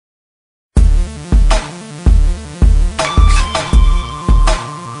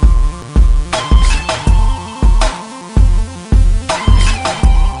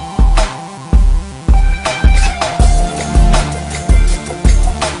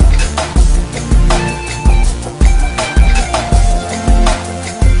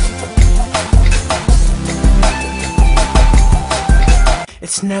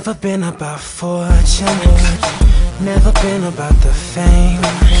Never been about fortune, never been about the fame,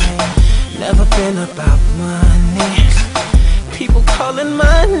 never been about money, people calling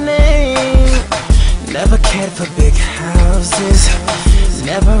my name. Never cared for big houses,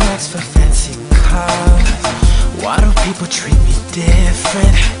 never asked for fancy cars. Why do people treat me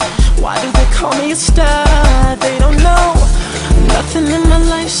different? Why do they call me a star? They don't know. Nothing in my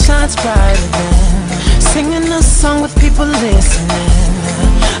life shines brighter than singing a song with people listening.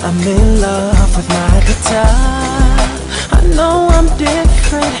 I'm in love with my guitar. I know I'm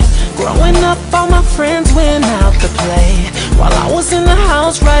different. Growing up, all my friends went out to play, while I was in the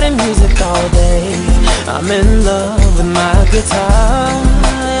house writing music all day. I'm in love with my guitar.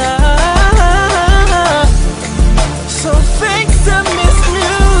 So thanks to Miss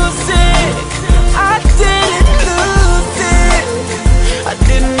Music, I didn't lose it. I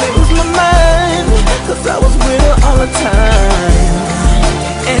didn't lose my mind, cause I was with her all the time.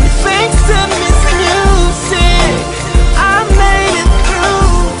 And thanks to Miss Music, I made it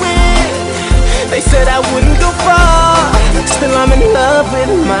through it. They said I wouldn't go far, still I'm in love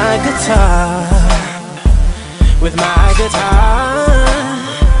with my guitar. With my guitar,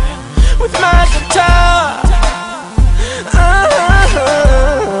 with my guitar.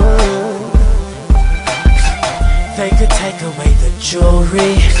 They could take away the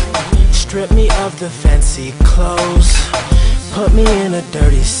jewelry, strip me of the fancy clothes, put me in a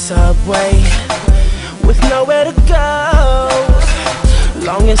dirty subway with nowhere to go.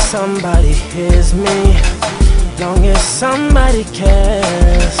 Long as somebody hears me, long as somebody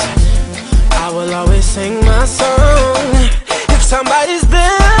cares, I will always sing my song. If somebody's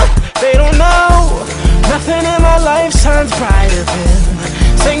there, they don't know. Nothing in my life shines brighter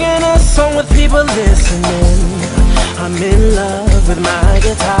than singing a song with people listening. I'm in love with my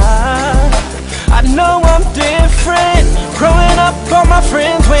guitar. I know I'm different. Growing up, all my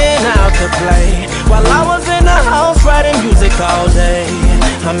friends went out to play, while I was in the house writing music all day.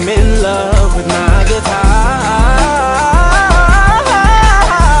 I'm in love with my guitar.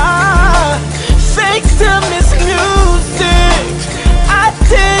 Thanks to Miss Music, I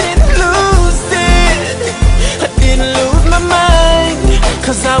didn't lose it. I didn't lose my mind,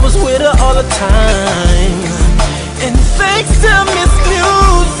 cause I was with her all the time. And thanks to Miss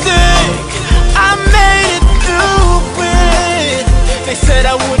Music, I made it through it. They said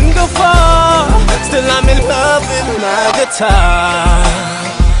I wouldn't go far, still I'm in love with my guitar.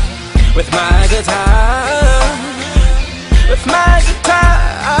 With my guitar.